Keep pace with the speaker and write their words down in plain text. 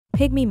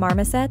Pygmy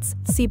marmosets,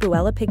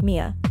 Cibuella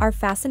pygmea, are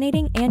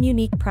fascinating and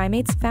unique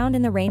primates found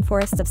in the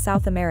rainforests of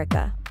South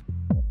America.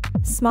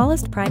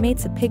 Smallest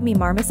primates of pygmy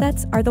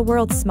marmosets are the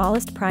world's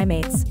smallest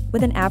primates,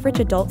 with an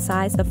average adult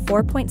size of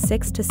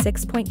 4.6 to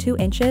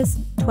 6.2 inches,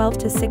 12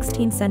 to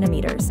 16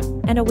 centimeters,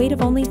 and a weight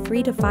of only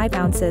 3 to 5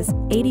 ounces,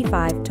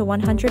 85 to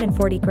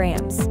 140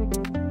 grams.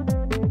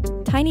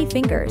 Tiny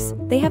fingers,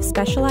 they have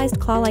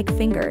specialized claw-like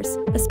fingers,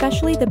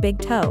 especially the big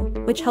toe,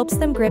 which helps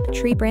them grip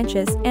tree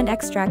branches and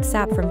extract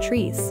sap from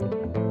trees.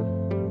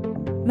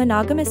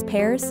 Monogamous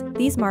pairs,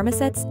 these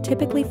marmosets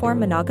typically form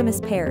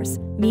monogamous pairs,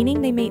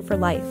 meaning they mate for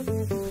life.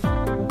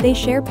 They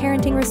share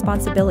parenting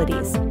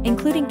responsibilities,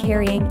 including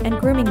carrying and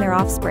grooming their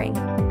offspring.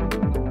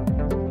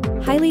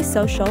 Highly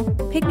social,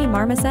 pygmy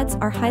marmosets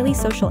are highly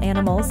social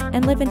animals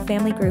and live in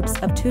family groups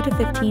of 2 to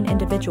 15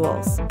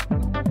 individuals.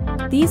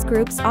 These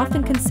groups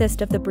often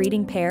consist of the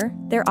breeding pair,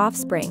 their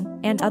offspring,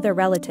 and other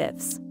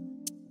relatives.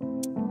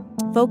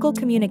 Vocal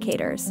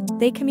communicators,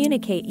 they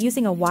communicate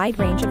using a wide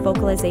range of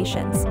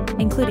vocalizations,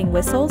 including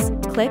whistles,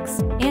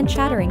 clicks, and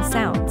chattering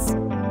sounds.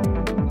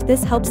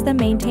 This helps them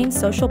maintain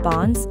social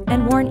bonds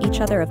and warn each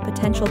other of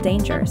potential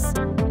dangers.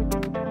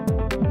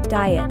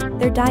 Diet,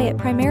 their diet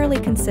primarily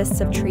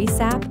consists of tree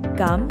sap,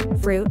 gum,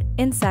 fruit,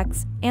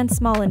 insects, and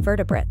small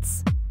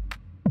invertebrates.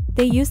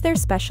 They use their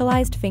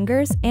specialized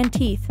fingers and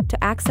teeth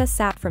to access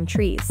sap from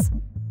trees.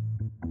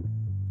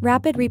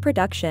 Rapid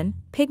reproduction,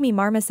 pygmy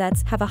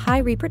marmosets have a high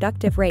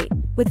reproductive rate,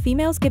 with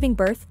females giving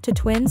birth to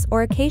twins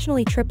or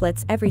occasionally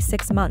triplets every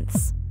 6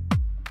 months.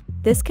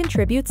 This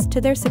contributes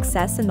to their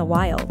success in the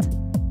wild.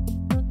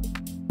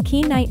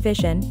 Keen night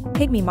vision,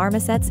 pygmy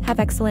marmosets have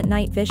excellent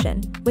night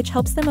vision, which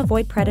helps them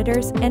avoid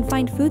predators and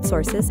find food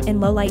sources in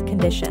low-light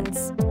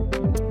conditions.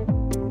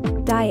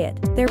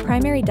 Diet, their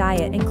primary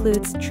diet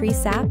includes tree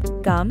sap,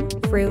 gum,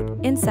 fruit,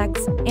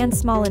 insects, and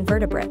small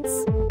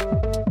invertebrates.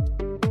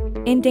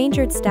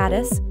 Endangered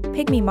status,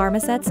 pygmy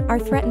marmosets are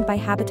threatened by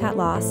habitat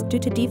loss due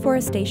to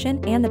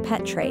deforestation and the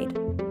pet trade.